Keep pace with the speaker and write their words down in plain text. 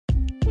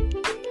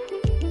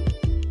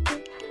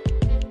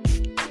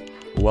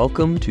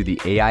Welcome to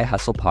the AI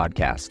Hustle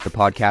Podcast, the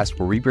podcast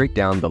where we break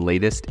down the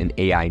latest in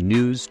AI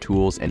news,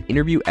 tools, and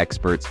interview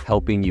experts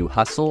helping you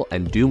hustle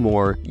and do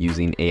more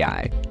using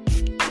AI.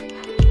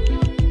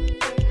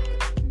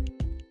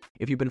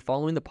 If you've been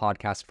following the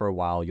podcast for a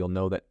while, you'll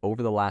know that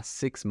over the last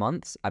 6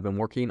 months, I've been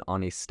working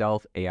on a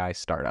stealth AI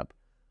startup.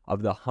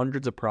 Of the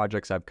hundreds of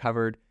projects I've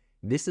covered,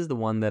 this is the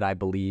one that I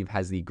believe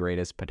has the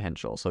greatest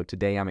potential. So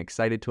today I'm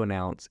excited to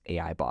announce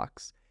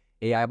AIBox.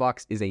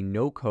 AIBox is a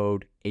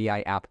no-code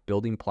AI app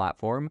building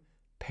platform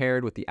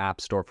paired with the App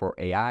Store for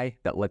AI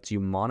that lets you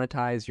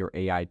monetize your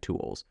AI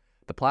tools.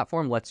 The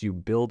platform lets you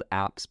build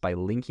apps by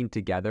linking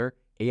together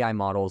AI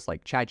models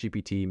like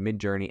ChatGPT,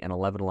 Midjourney, and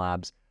 11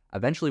 Labs.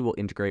 Eventually will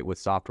integrate with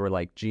software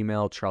like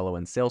Gmail, Trello,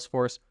 and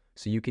Salesforce,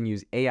 so you can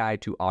use AI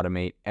to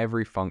automate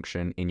every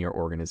function in your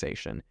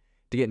organization.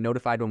 To get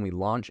notified when we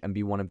launch and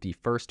be one of the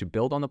first to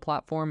build on the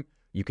platform,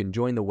 you can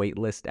join the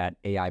waitlist at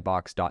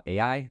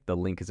aibox.ai. The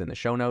link is in the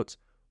show notes.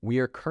 We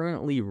are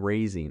currently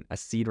raising a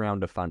seed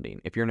round of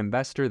funding. If you're an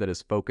investor that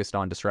is focused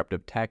on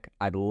disruptive tech,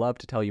 I'd love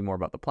to tell you more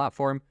about the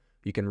platform.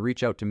 You can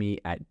reach out to me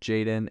at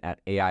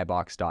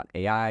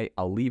jaden@aibox.ai.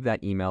 I'll leave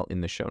that email in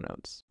the show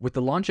notes. With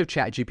the launch of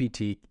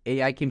ChatGPT,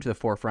 AI came to the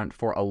forefront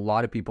for a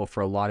lot of people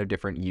for a lot of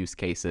different use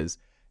cases.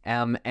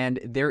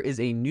 And there is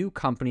a new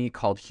company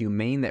called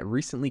Humane that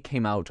recently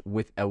came out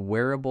with a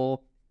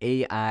wearable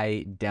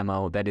AI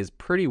demo that is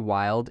pretty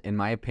wild in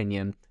my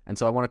opinion. And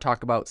so I want to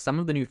talk about some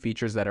of the new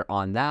features that are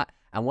on that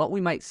and what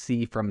we might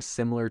see from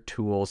similar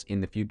tools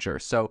in the future.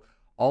 So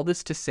all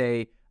this to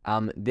say,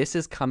 this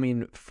is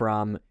coming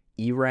from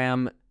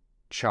Iram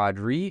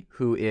Chaudhry,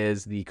 who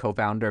is the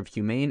co-founder of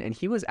Humane, and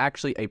he was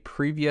actually a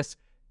previous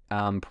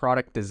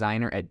product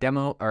designer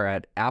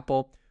at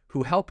Apple,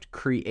 who helped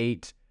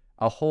create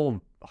a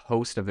whole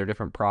host of their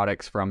different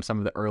products from some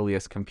of the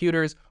earliest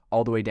computers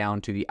all the way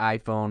down to the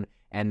iPhone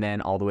and then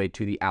all the way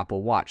to the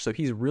Apple Watch. So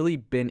he's really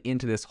been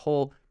into this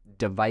whole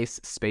device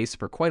space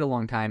for quite a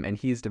long time, and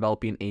he's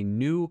developing a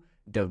new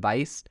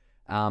device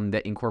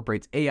that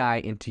incorporates AI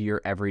into your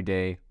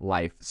everyday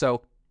life.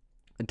 So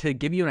to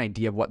give you an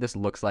idea of what this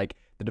looks like,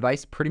 the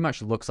device pretty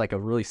much looks like a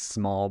really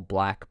small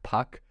black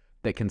puck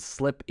that can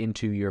slip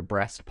into your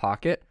breast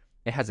pocket.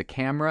 It has a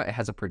camera, it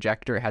has a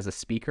projector, it has a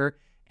speaker,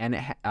 and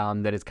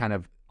that is kind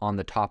of on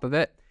the top of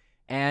it.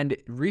 And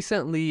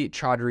recently,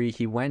 Chaudhry,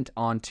 he went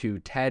on to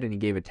TED and he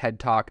gave a TED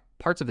Talk.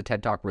 Parts of the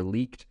TED Talk were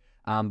leaked,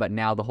 but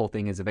now the whole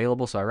thing is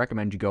available, so I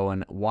recommend you go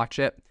and watch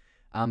it.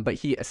 But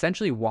he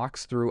essentially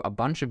walks through a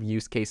bunch of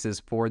use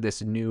cases for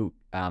this new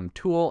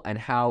tool and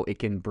how it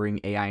can bring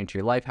AI into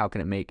your life, how it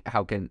can make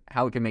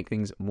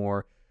things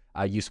more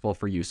useful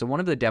for you. So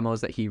one of the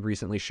demos that he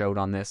recently showed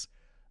on this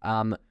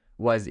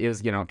was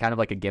kind of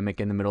like a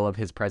gimmick in the middle of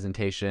his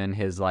presentation.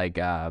 His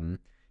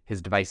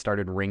device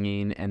started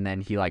ringing, and then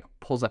he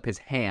pulls up his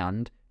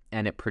hand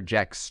and it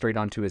projects straight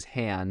onto his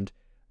hand,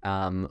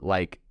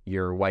 like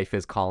your wife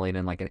is calling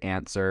and an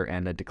answer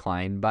and a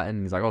decline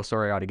button. He's like, oh,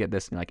 sorry, I ought to get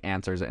this, and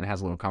answers it and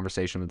has a little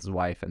conversation with his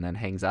wife and then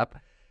hangs up.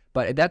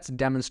 But that's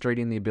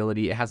demonstrating the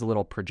ability. It has a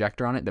little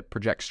projector on it that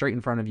projects straight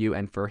in front of you.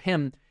 And for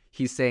him,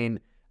 he's saying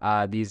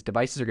these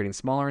devices are getting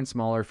smaller and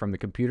smaller, from the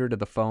computer to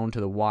the phone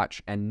to the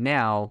watch. And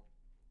now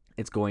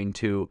it's going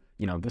to,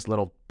 this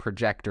little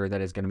projector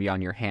that is going to be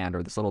on your hand,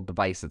 or this little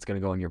device that's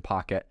going to go in your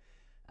pocket.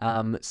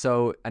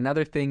 So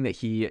another thing that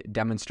he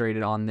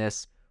demonstrated on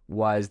this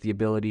was the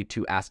ability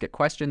to ask it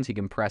questions. He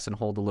can press and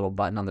hold a little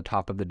button on the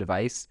top of the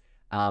device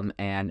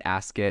and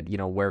ask it,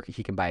 where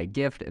he can buy a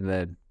gift, and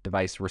the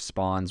device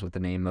responds with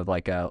the name of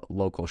a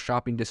local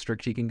shopping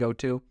district he can go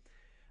to.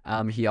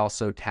 He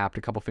also tapped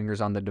a couple fingers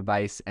on the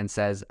device and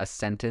says a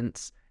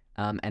sentence,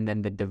 and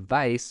then the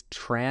device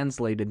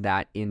translated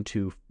that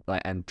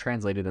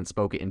translated and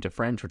spoke it into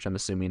French, which I'm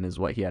assuming is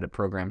what he had it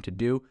programmed to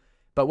do.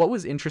 But what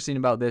was interesting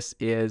about this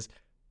is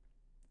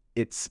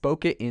it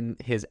spoke it in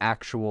his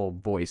actual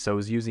voice. So it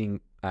was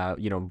using,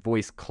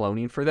 voice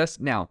cloning for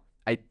this. Now,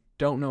 I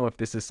don't know if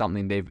this is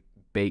something they've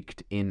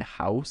baked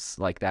in-house,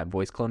 like that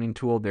voice cloning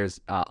tool. There's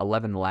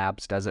 11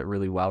 Labs does it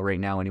really well right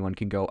now. Anyone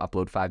can go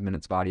upload 5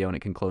 minutes of audio and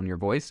it can clone your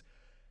voice.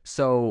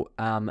 So,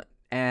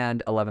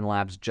 and 11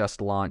 Labs just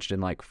launched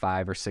in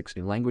 5 or 6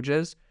 new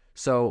languages.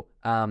 So,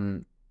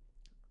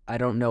 I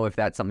don't know if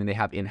that's something they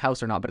have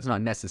in-house or not, but it's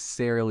not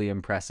necessarily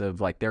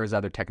impressive. There is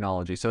other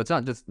technology. So it's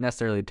not just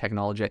necessarily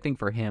technology. I think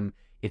for him,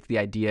 it's the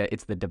idea,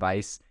 it's the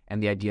device,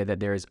 and the idea that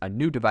there's a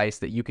new device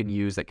that you can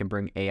use that can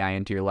bring AI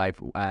into your life,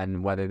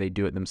 and whether they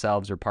do it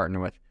themselves or partner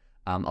with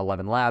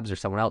 11 Labs or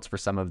someone else for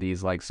some of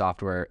these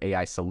software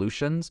AI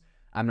solutions,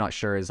 I'm not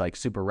sure is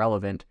super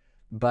relevant,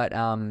 but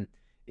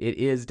it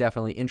is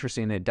definitely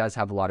interesting. And it does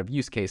have a lot of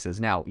use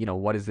cases. Now,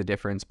 what is the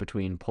difference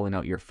between pulling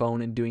out your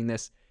phone and doing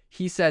this?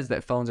 He says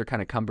that phones are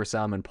kind of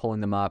cumbersome, and pulling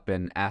them up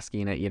and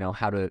asking it,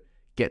 how to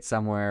get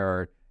somewhere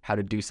or how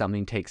to do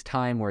something takes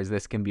time, whereas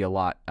this can be a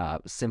lot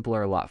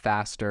simpler, a lot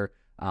faster.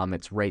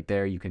 It's right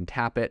there. You can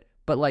tap it.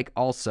 But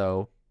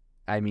also,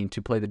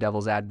 to play the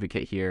devil's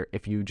advocate here,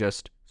 if you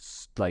just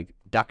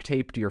duct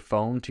taped your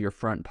phone to your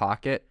front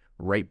pocket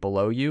right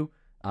below you,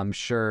 I'm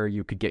sure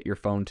you could get your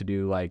phone to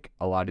do like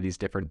a lot of these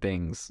different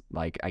things.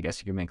 Like, I guess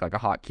you could make like a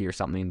hotkey or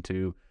something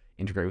to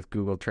integrate with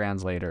Google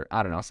Translate, or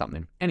I don't know,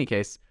 something. Any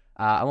case,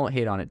 I won't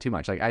hate on it too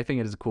much. Like, I think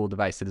it is a cool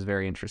device. It is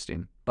very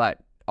interesting,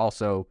 but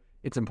also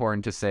it's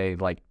important to say,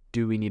 like,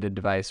 do we need a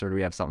device, or do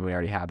we have something we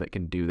already have that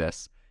can do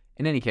this?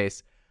 In any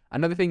case,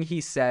 another thing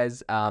he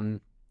says,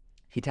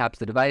 he taps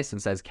the device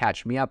and says,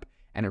 "Catch me up,"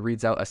 and it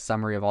reads out a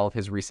summary of all of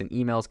his recent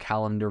emails,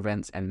 calendar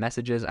events, and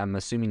messages. I'm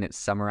assuming it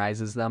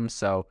summarizes them.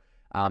 So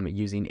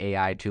using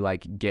AI to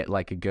like get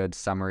like a good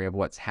summary of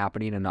what's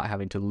happening and not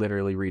having to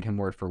literally read him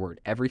word for word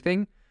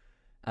everything.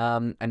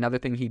 Another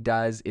thing he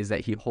does is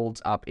that he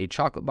holds up a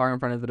chocolate bar in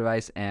front of the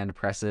device and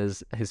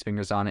presses his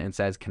fingers on it and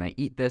says, "Can I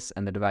eat this?"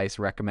 And the device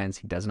recommends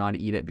he does not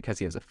eat it because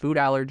he has a food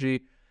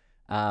allergy.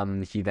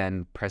 He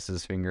then presses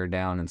his finger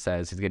down and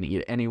says he's going to eat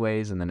it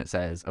anyways. And then it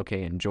says,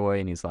 "Okay, enjoy."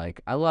 And he's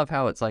like, "I love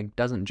how it's like,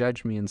 doesn't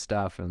judge me and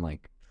stuff." And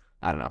like,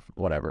 I don't know,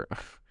 whatever.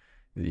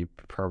 You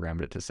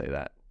programmed it to say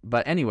that.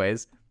 But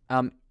anyways,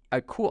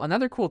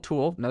 another cool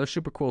tool, another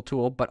super cool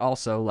tool, but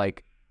also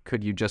like,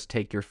 could you just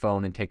take your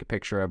phone and take a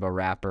picture of a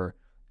wrapper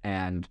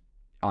and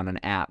on an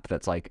app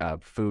that's like a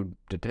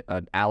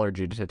an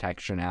allergy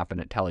detection app,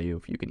 and it tell you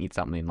if you can eat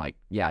something? Like,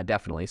 yeah,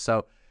 definitely.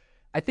 So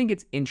I think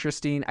it's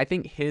interesting. I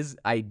think his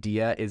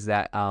idea is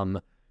that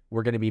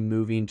we're going to be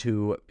moving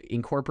to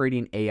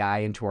incorporating AI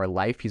into our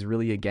life. He's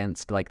really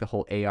against like the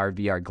whole AR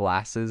VR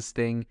glasses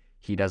thing.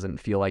 He doesn't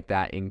feel like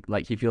that.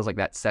 He feels like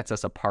that sets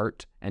us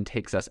apart and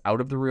takes us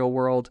out of the real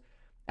world.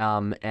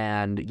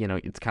 And you know,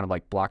 it's kind of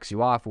like blocks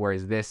you off.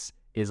 Whereas this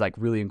is like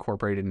really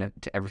incorporated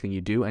into everything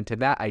you do. And to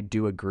that, I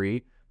do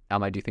agree.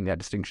 I do think that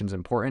distinction is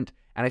important.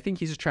 And I think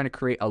he's just trying to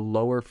create a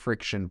lower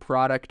friction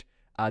product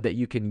that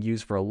you can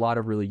use for a lot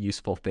of really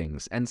useful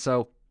things. And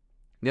so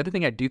the other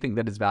thing I do think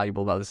that is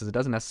valuable about this is it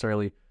doesn't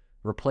necessarily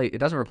replace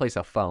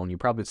a phone. You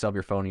probably still have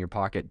your phone in your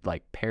pocket,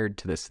 like paired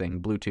to this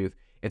thing, Bluetooth.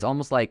 It's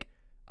almost like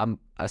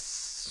a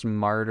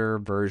smarter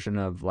version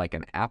of like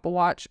an Apple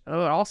Watch. It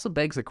also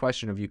begs the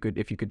question of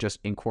if you could just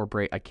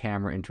incorporate a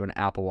camera into an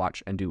Apple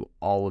Watch and do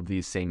all of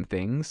these same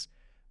things,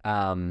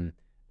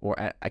 or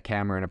a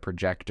camera and a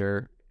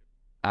projector.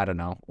 I don't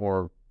know.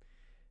 Or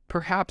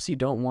perhaps you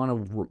don't want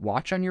to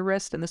watch on your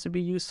wrist and this would be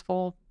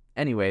useful.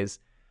 Anyways,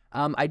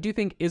 I do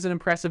think is an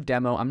impressive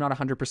demo. I'm not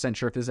 100%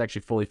 sure if this is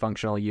actually fully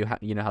functional. You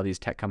know how these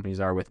tech companies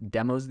are with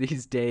demos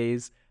these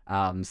days.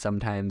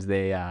 Sometimes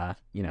they,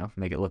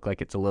 make it look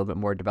like it's a little bit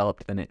more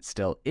developed than it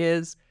still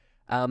is.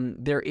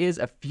 There is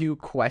a few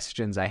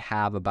questions I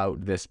have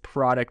about this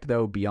product,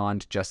 though,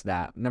 beyond just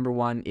that. Number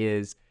one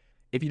is,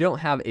 if you don't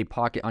have a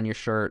pocket on your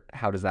shirt,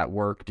 how does that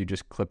work? Do you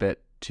just clip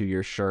it to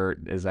your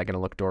shirt? Is that going to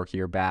look dorky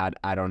or bad?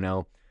 I don't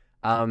know.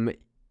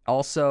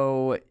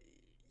 Also,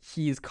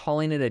 he's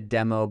calling it a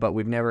demo, but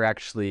we've never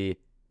actually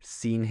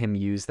seen him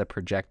use the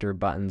projector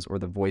buttons or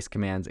the voice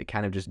commands. It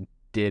kind of just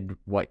did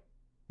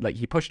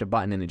he pushed a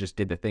button and it just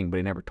did the thing, but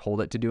he never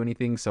told it to do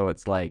anything. So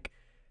it's like,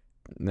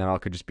 that all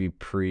could just be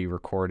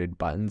pre-recorded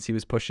buttons he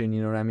was pushing,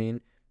 you know what I mean?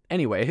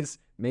 Anyways,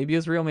 maybe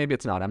it's real, maybe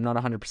it's not. I'm not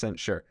 100%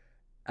 sure.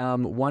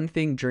 One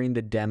thing during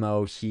the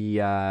demo, he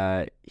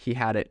had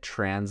it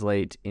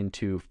translate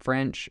into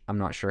French. I'm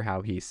not sure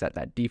how he set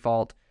that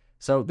default.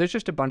 So there's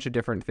just a bunch of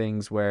different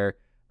things where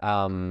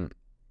I'm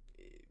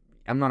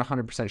not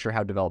 100% sure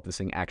how developed this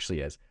thing actually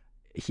is.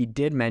 He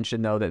did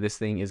mention, though, that this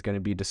thing is going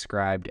to be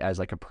described as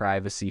like a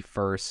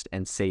privacy-first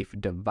and safe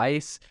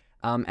device.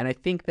 And I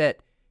think that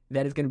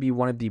is going to be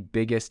one of the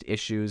biggest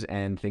issues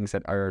and things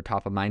that are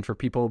top of mind for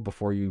people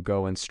before you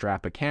go and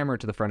strap a camera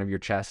to the front of your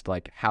chest.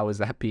 Like, how is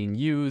that being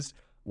used?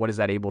 What is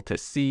that able to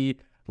see?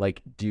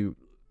 Like, do you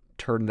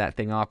turn that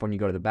thing off when you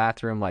go to the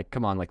bathroom? Like,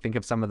 come on, like, think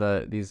of some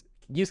of these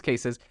use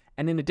cases.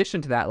 And in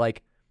addition to that,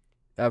 like,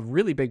 a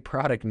really big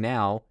product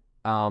now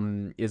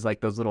is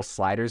like those little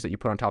sliders that you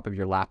put on top of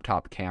your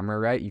laptop camera,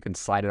 right? You can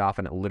slide it off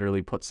and it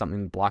literally puts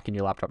something blocking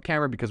your laptop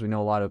camera, because we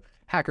know a lot of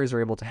hackers are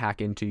able to hack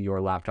into your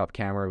laptop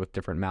camera with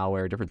different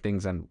malware, different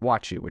things, and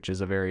watch you, which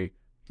is a very,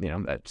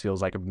 that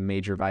feels like a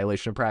major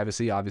violation of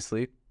privacy,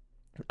 obviously.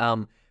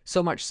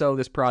 So much so,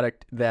 this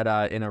product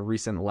that in a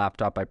recent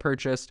laptop I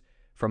purchased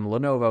from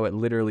Lenovo, it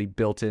literally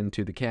built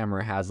into the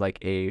camera has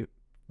like a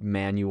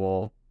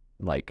manual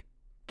like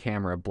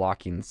camera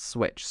blocking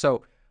switch.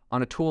 So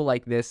on a tool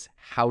like this,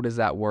 how does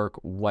that work?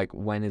 Like,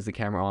 when is the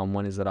camera on?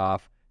 When is it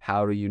off?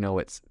 How do you know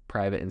it's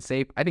private and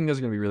safe? I think those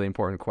are going to be really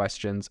important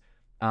questions.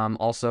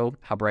 Also,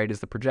 how bright is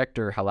the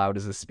projector? How loud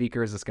is the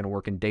speaker? Is this going to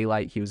work in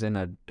daylight? He was in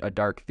a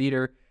dark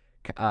theater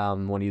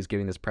when he was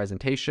giving this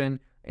presentation.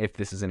 If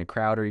this is in a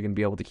crowd, are you going to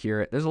be able to hear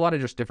it? There's a lot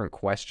of just different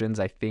questions.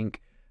 I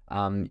think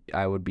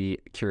I would be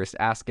curious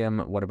to ask him.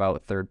 What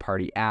about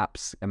third-party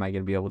apps? Am I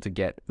going to be able to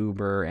get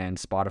Uber and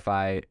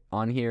Spotify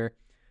on here?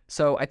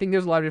 So I think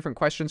there's a lot of different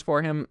questions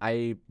for him.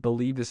 I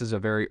believe this is a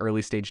very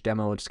early stage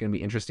demo. It's going to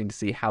be interesting to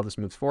see how this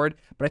moves forward.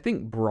 But I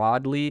think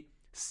broadly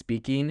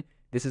speaking,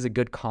 this is a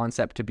good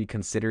concept to be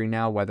considering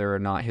now, whether or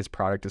not his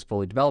product is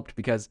fully developed,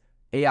 because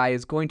AI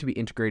is going to be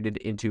integrated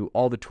into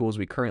all the tools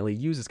we currently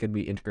use. It's going to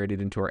be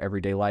integrated into our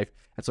everyday life.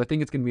 And so I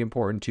think it's going to be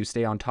important to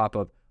stay on top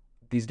of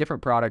these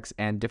different products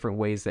and different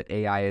ways that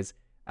AI is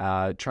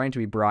trying to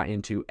be brought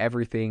into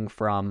everything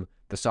from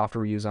the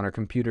software we use on our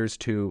computers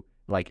to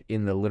like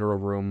in the literal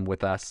room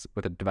with us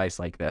with a device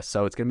like this.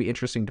 So it's going to be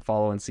interesting to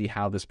follow and see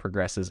how this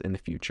progresses in the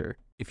future.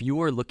 If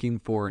you are looking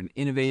for an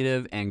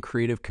innovative and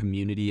creative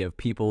community of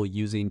people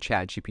using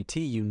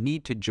ChatGPT, you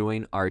need to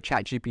join our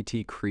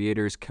ChatGPT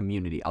creators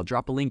community. I'll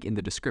drop a link in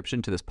the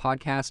description to this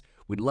podcast.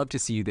 We'd love to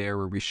see you there,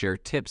 where we share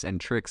tips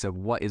and tricks of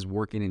what is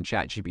working in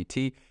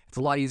ChatGPT. It's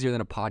a lot easier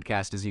than a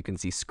podcast, as you can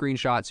see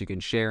screenshots, you can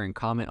share and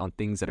comment on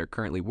things that are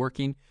currently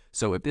working.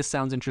 So if this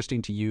sounds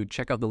interesting to you,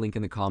 check out the link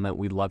in the comment.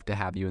 We'd love to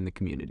have you in the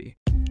community.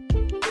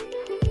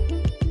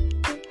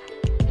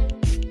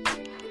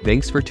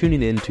 Thanks for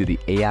tuning in to the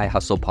AI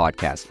Hustle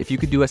podcast. If you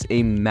could do us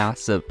a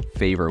massive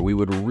favor, we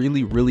would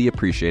really, really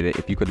appreciate it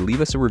if you could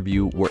leave us a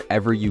review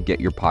wherever you get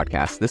your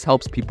podcasts. This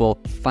helps people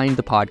find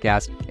the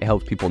podcast. It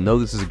helps people know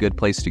this is a good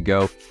place to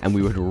go. And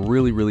we would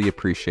really, really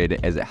appreciate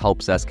it, as it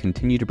helps us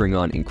continue to bring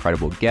on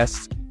incredible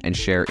guests and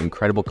share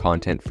incredible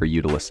content for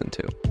you to listen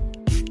to.